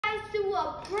to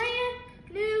a brand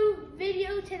new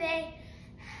video today.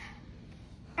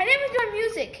 I never done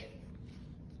music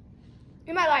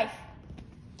in my life.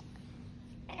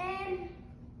 And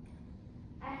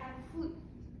I have a flute.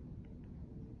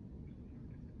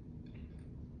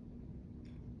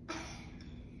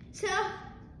 So,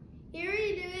 here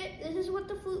we do it. This is what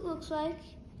the flute looks like.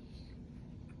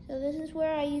 So this is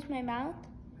where I use my mouth.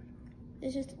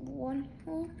 This is one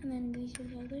hole, and then these are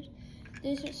the others.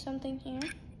 There's just something here,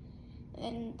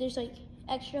 and there's like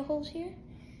extra holes here.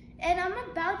 And I'm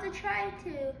about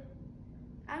to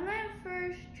I'm gonna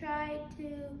first try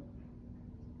to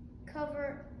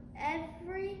cover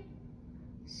every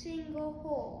single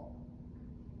hole.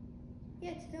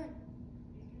 Yeah, it's done.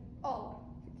 Oh,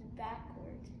 it's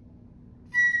backwards.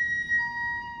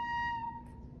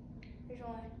 There's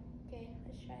one. Okay,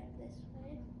 let's try it this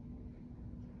way.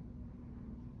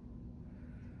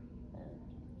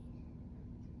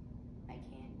 I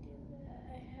can't do that.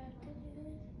 I have to do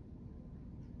this.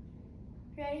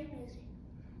 Ready? Music.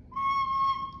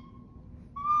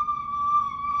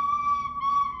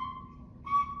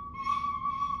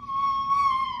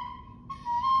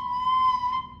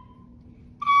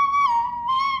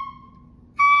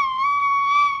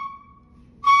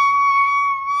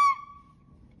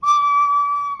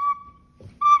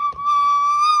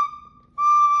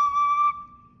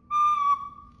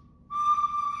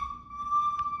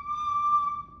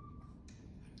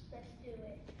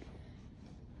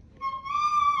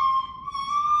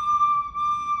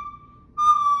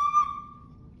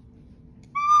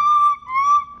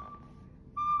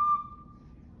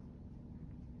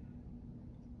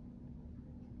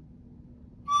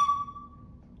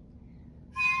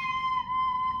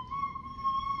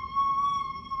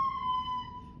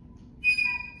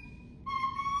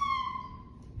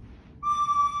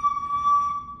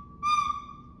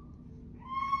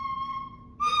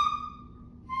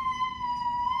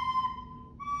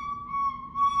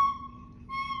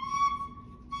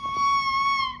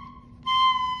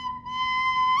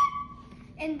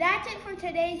 And that's it for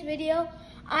today's video.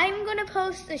 I'm gonna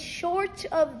post a short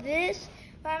of this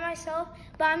by myself,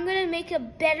 but I'm gonna make a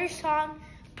better song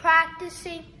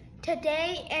practicing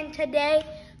today and today.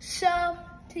 So,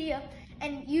 see ya.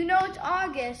 And you know it's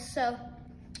August, so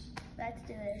let's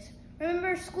do this.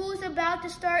 Remember, school's about to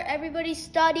start. Everybody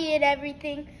study and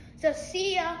everything. So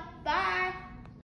see ya. Bye.